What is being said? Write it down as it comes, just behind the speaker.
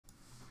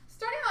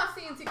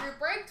group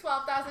break,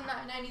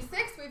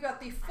 12,996. We've got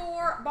the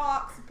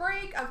 4-box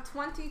break of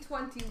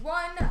 2021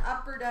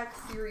 Upper Deck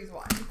Series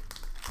 1.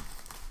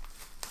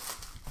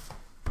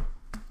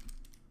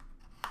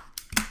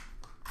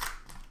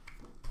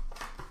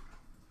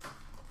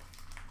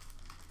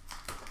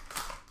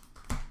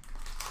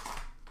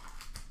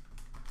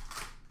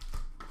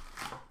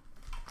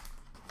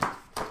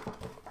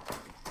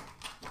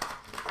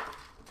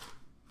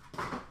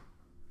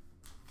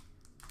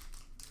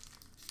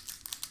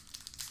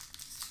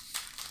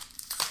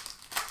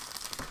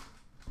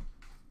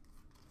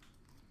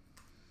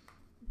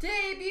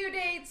 Debut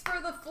dates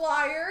for the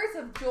Flyers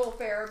of Joel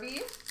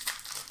Farabee.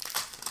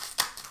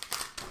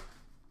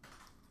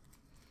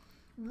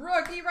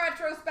 Rookie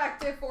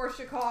retrospective for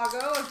Chicago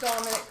of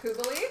Dominic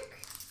Kubalik.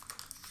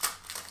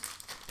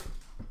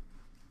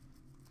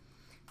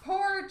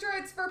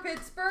 Portraits for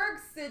Pittsburgh,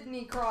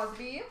 Sidney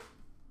Crosby.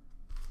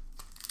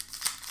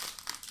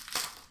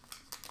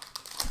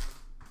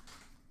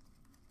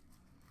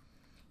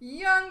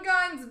 Young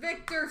Guns,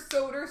 Victor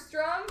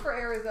Soderstrom for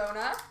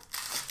Arizona.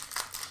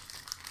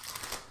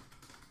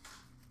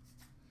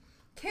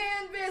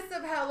 Canvas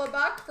of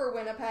Hellebuck for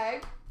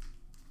Winnipeg.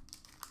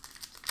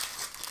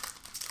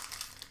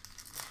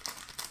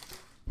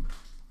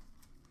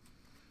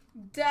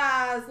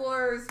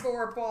 Dazzlers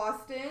for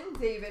Boston,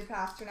 David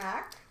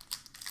Pastrnak.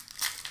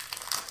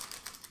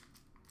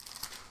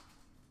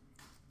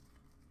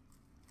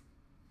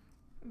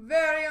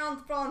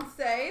 Variant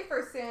Francais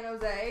for San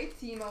Jose,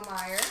 Timo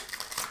Meier.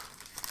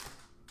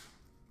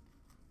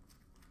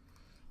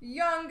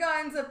 Young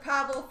Guns of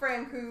Pavel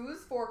Francouz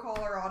for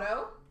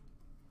Colorado.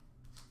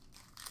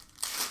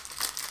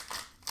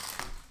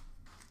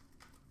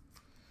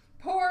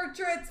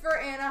 Portraits for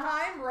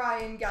Anaheim,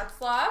 Ryan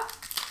Getzlaf.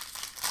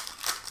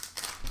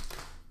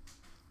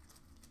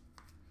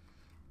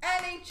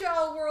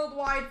 NHL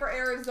Worldwide for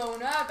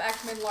Arizona of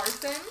Ekman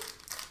Larson.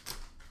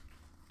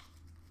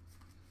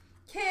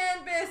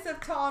 Canvas of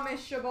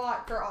Thomas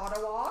Chabot for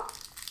Ottawa.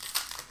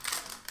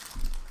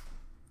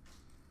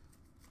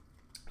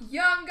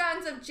 Young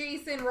Guns of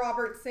Jason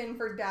Robertson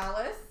for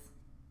Dallas.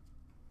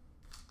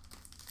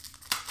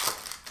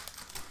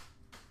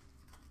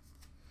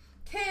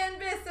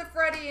 Canvas of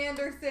Freddie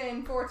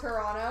Anderson for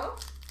Toronto.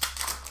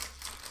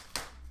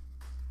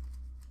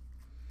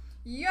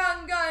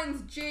 Young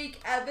Guns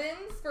Jake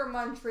Evans for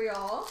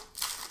Montreal.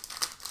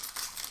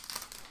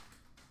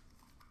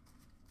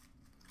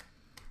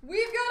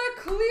 We've got a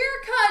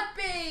clear-cut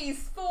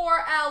base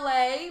for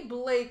LA,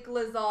 Blake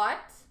Lizotte.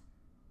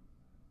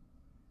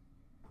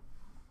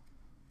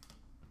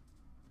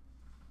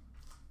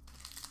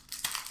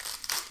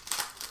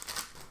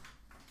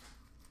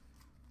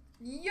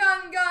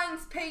 Young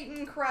Guns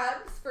Peyton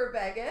Krebs for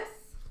Vegas.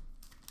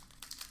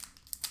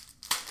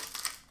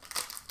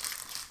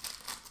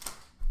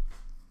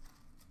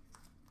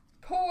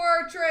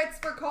 Portraits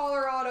for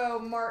Colorado,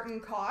 Martin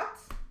Kaut.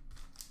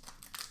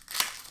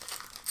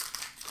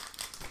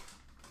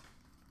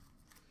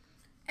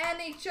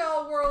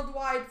 NHL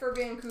Worldwide for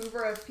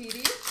Vancouver of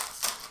Petey.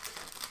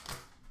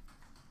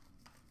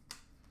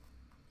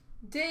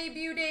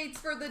 Debut dates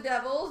for the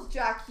Devils,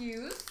 Jack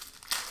Hughes.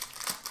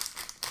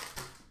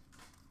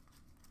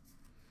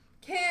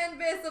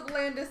 Canvas of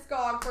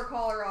Landeskog for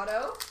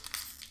Colorado.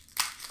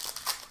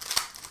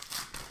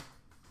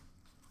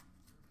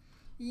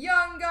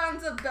 Young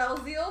Guns of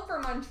Belzile for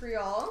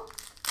Montreal.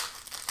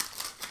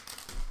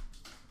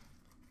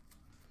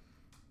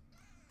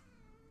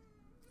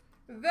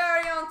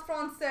 Variant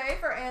Francais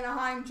for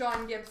Anaheim,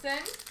 John Gibson.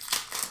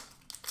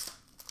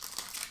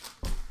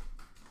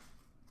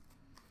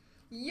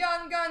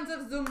 Young Guns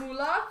of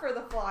Zumula for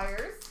the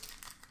Flyers.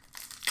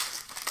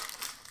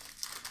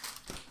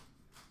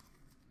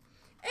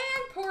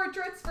 And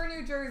Portraits for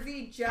New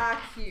Jersey, Jack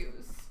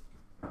Hughes.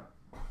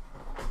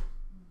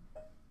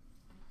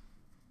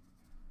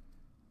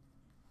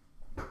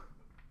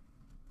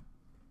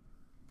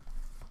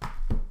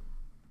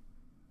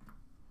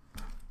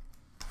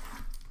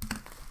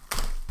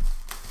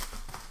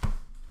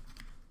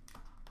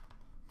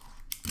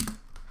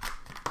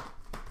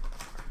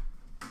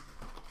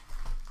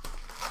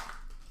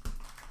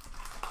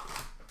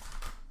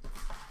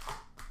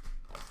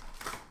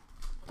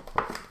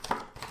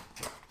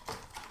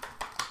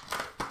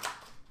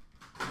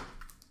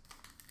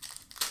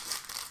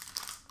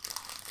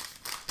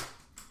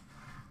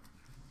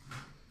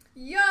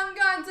 Young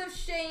Guns of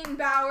Shane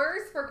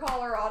Bowers for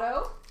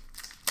Colorado.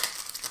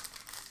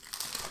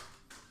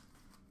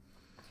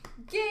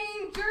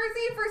 Game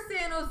jersey for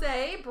San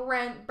Jose,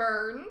 Brent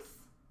Burns.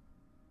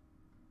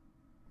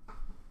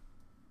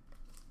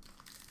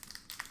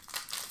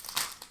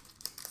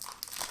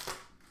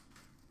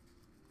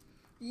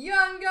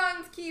 Young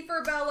Guns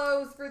Kiefer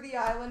Bellows for the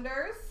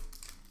Islanders.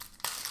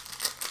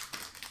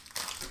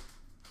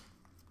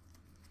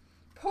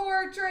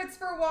 Portraits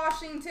for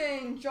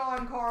Washington,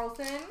 John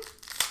Carlson.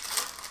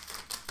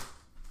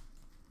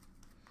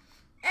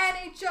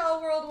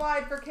 NHL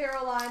Worldwide for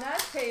Carolina,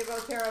 Teuvo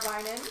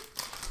Teravainen.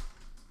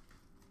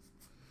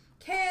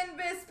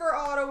 Canvas for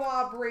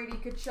Ottawa, Brady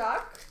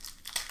Tkachuk.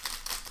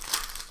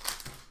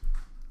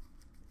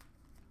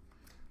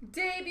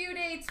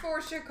 Dates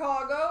for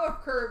Chicago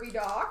of Kirby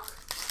Doc.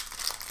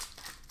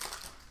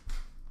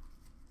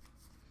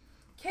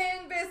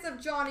 Canvas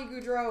of Johnny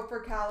Gaudreau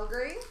for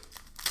Calgary.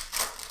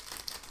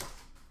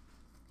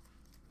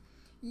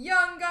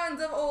 Young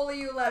Guns of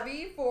Oliu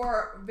Levy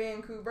for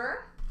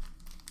Vancouver.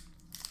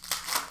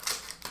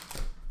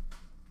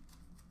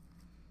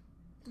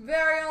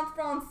 Variant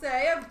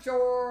Francais of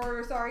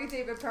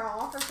David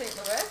Perron for St.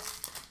 Louis.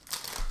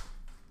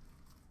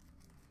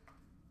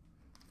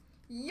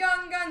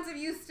 Young Guns of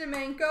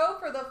Ustimenko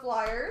for the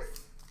Flyers.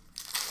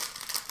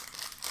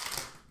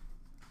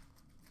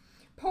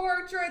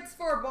 Portraits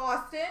for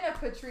Boston of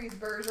Patrice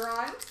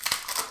Bergeron.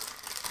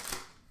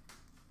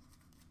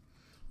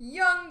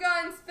 Young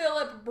Guns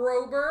Philip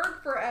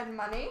Broberg for Ed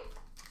Money.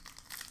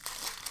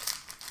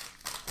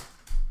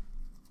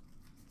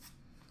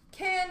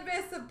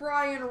 Canvas of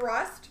Brian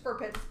Rust for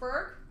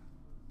Pittsburgh.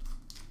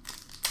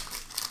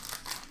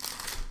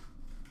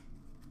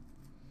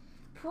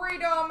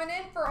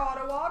 Predominant for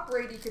Ottawa,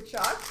 Brady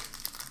Tkachuk.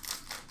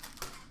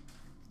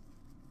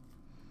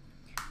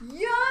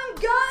 Young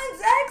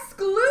Guns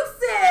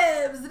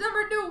Exclusives,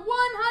 number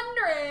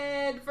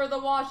 2/100 for the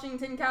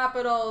Washington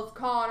Capitals,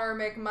 Connor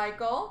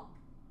McMichael.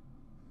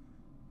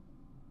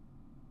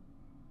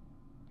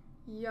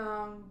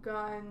 Young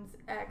Guns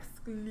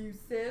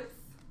Exclusives.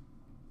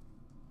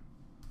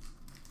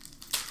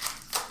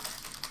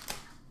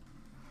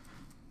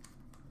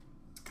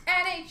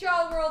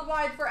 NHL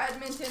Worldwide for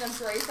Edmonton of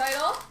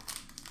Draisaitl.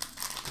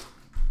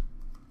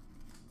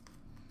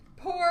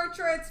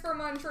 Portraits for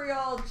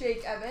Montreal,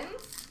 Jake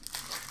Evans.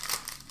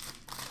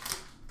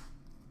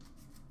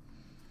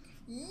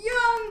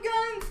 Young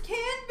Guns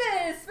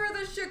Canvas for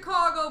the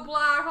Chicago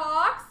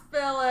Blackhawks,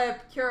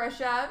 Philip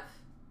Kurashev.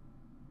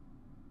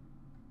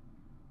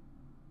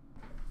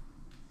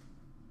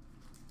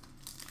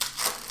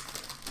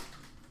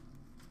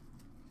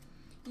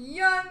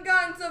 Young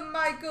Guns of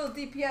Michael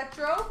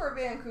DiPietro for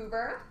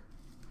Vancouver.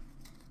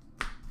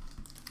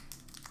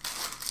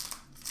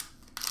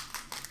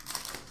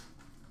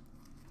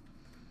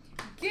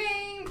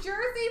 Game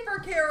jersey for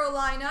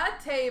Carolina,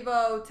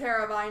 Teuvo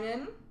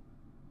Teravainen.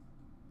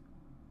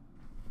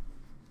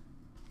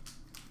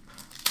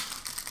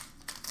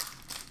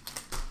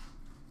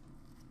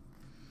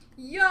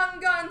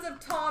 Young Guns of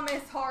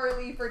Thomas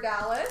Harley for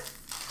Dallas.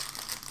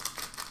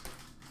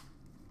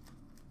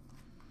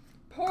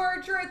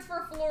 Portraits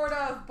for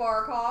Florida of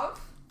Barkov.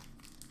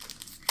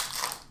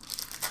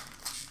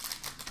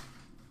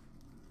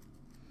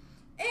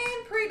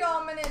 And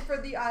predominant for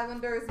the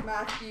Islanders,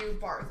 Matthew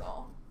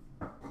Barzal.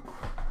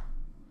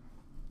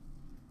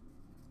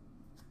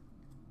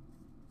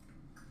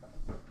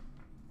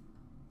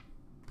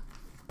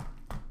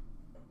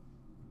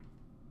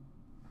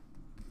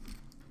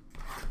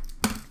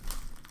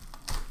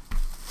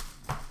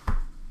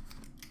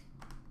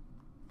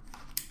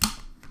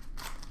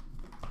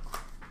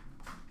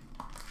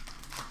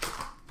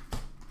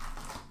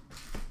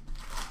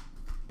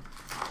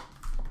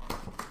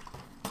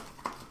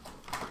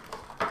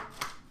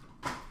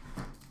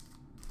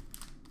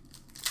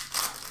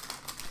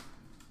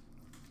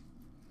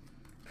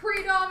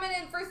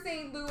 Predominant for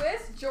St.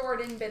 Louis,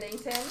 Jordan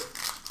Binnington.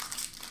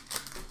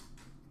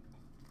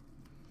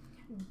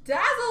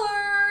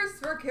 Dazzlers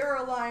for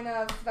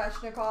Carolina,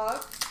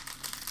 Svechnikov.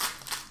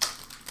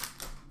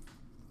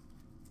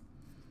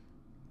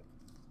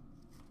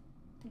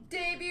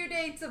 Debut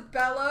dates of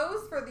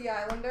Bellows for the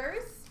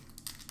Islanders.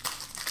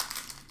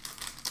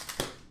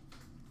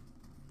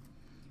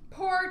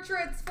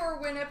 Portraits for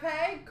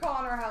Winnipeg,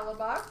 Connor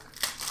Hellebuck.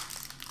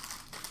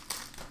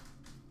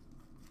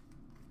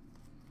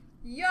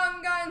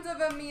 Young Guns of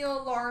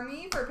Emil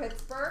Larmy for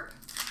Pittsburgh.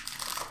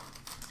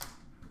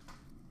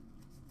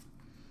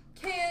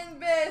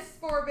 Canvas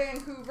for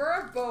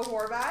Vancouver of Bo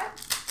Horvat.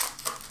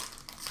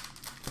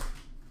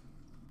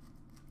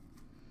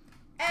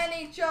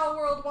 NHL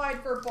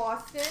Worldwide for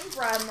Boston,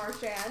 Brad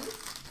Marchand.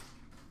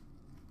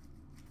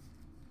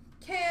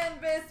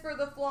 Canvas for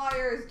the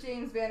Flyers,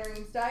 James Van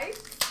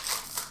Riemsdyk.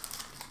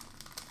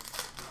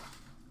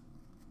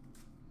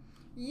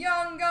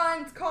 Young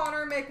Guns,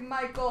 Connor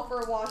McMichael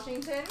for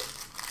Washington.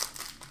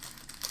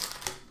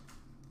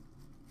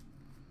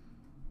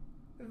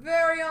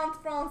 Variant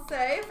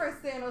Francais for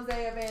San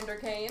Jose, Evander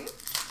Kane.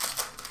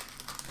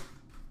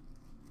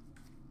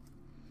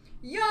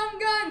 Young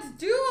Guns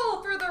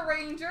Duel for the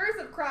Rangers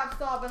of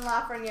Kravtsov and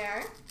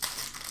Lafreniere.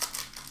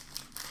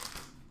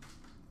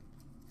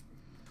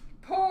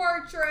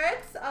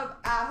 Portraits of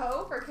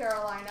Aho for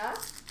Carolina.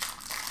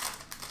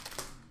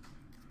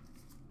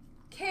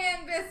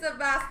 Canvas of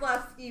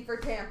Vasilevsky for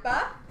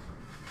Tampa.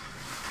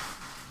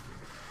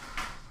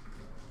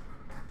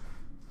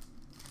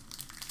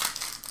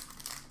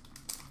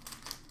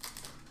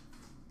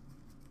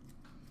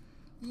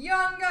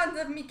 Young Guns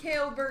of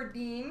Mikhail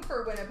Berdin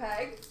for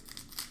Winnipeg.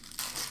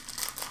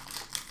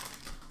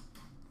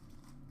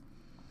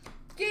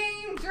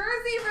 Game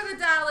jersey for the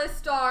Dallas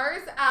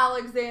Stars,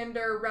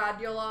 Alexander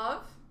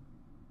Radulov.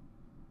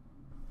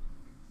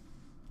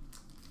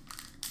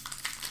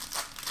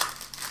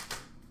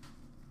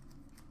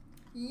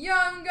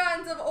 Young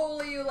Guns of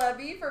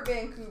Levy for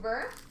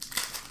Vancouver.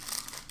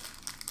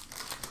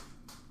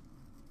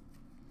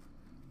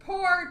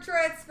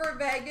 Portraits for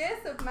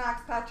Vegas of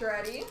Max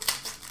Pacioretty.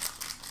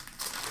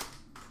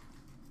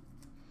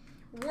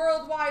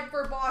 Worldwide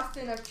for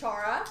Boston of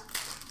Chara.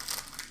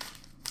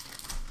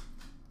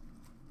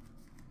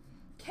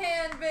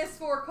 Canvas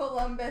for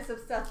Columbus of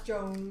Seth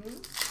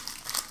Jones.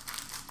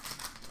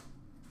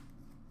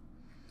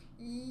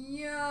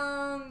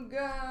 Young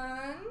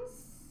Guns,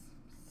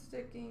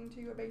 sticking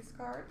to a base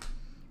card,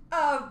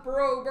 of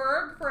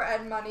Broberg for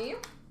Ed Money.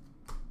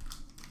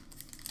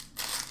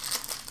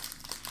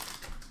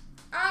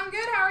 I'm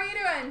good, how are you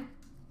doing?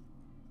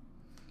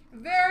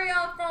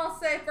 Variant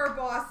Francais for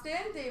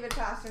Boston, David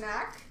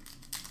Pasternak.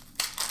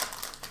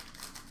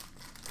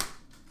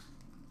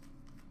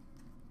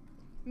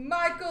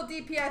 Michael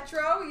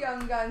DiPietro,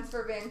 Young Guns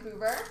for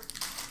Vancouver.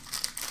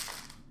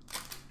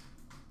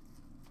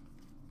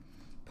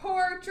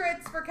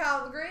 Portraits for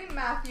Calgary,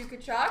 Matthew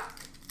Tkachuk.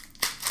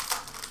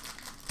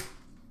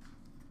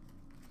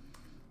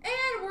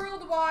 And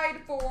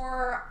worldwide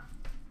for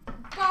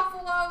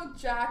Buffalo,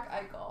 Jack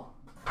Eichel.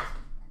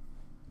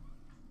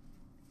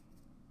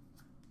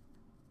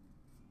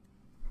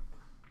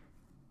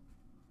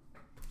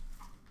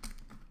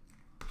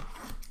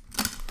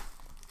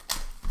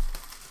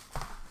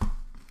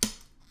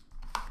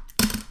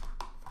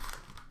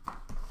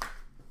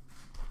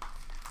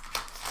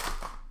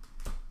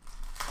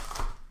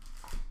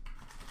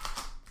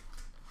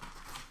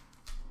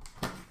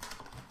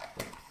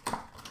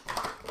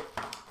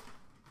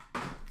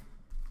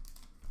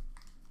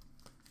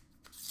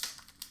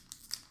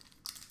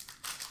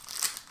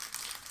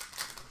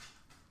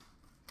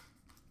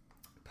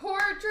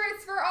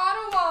 Portraits for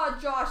Ottawa,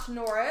 Josh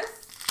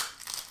Norris.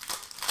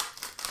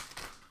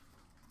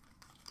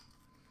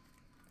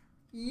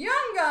 Young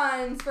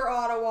Guns for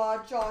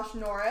Ottawa, Josh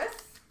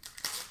Norris.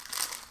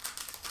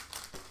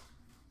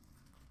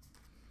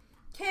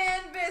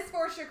 Canvas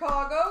for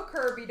Chicago,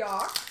 Kirby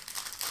Dach.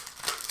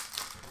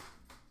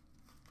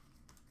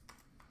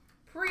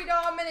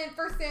 Predominant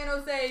for San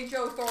Jose,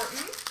 Joe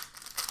Thornton.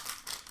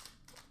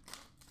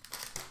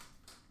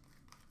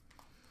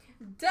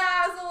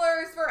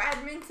 Dazzlers for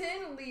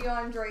Edmonton,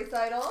 Leon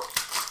Draisaitl.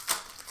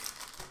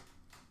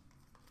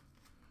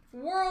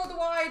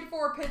 Worldwide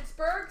for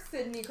Pittsburgh,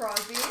 Sidney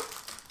Crosby.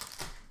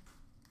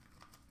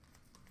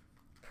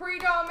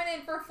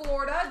 Predominant for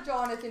Florida,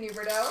 Jonathan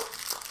Huberdeau.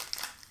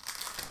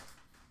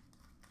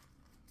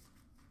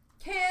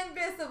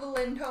 Canvas of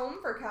Lindholm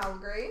for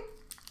Calgary.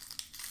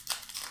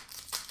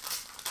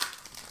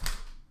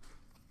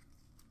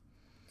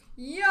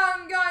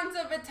 Young Guns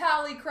of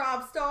Vitaly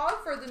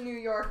Kravtsov for the New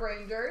York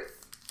Rangers.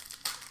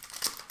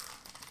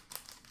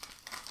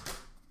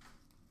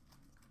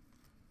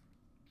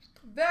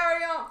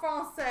 Variant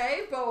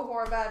Francais, Bo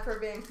Horvat for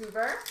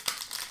Vancouver.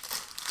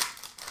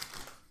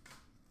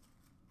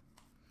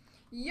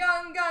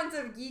 Young Guns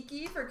of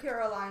Geeky for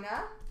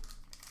Carolina.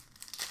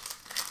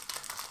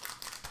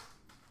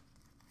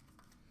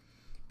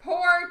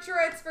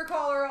 Portraits for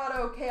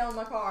Colorado, Cale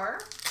Makar.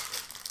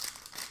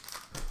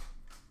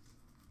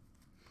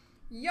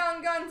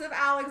 Young Guns of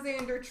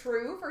Alexander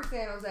True for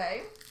San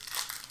Jose.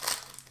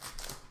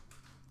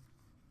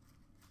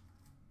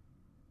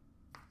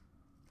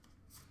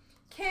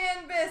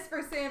 Canvas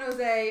for San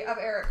Jose of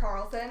Erik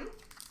Karlsson.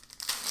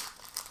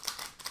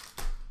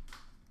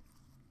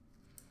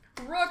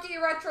 Rookie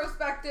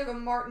retrospective of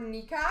Martin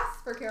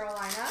Necas for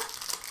Carolina.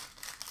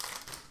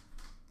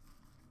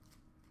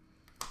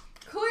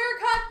 Clear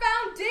cut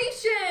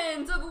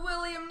foundations of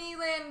William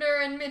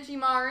Nylander and Mitchie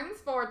Marnes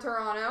for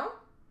Toronto.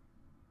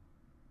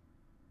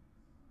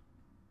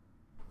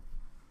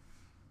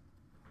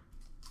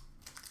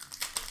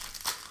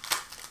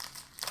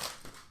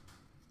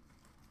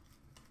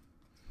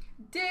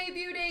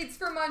 Debut dates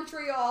for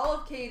Montreal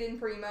of Caden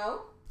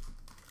Primo.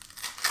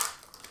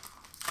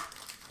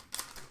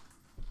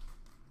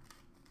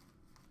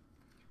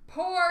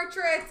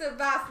 Portraits of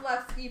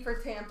Vasilevsky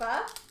for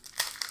Tampa.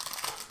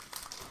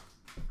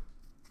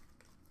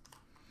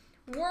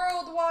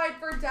 Worldwide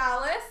for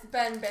Dallas,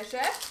 Ben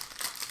Bishop.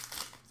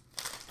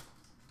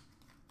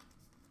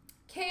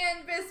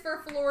 Canvas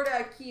for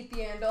Florida, Keith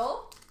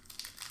Yandel.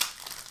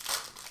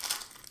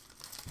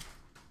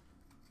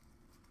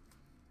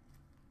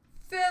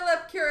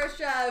 Philip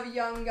Kurashev,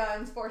 Young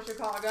Guns for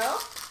Chicago.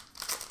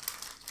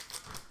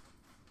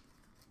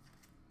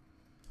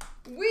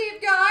 We've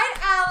got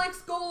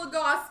Alex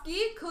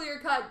Goligoski, clear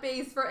cut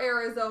base for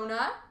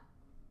Arizona.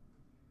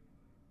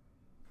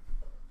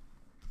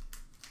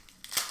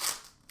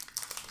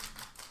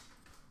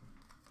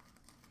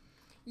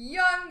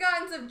 Young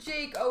Guns of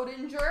Jake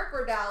Odinger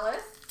for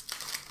Dallas.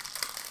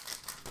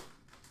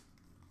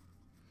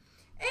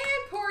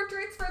 And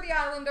portraits for the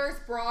Islanders,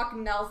 Brock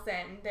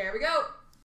Nelson. There we go.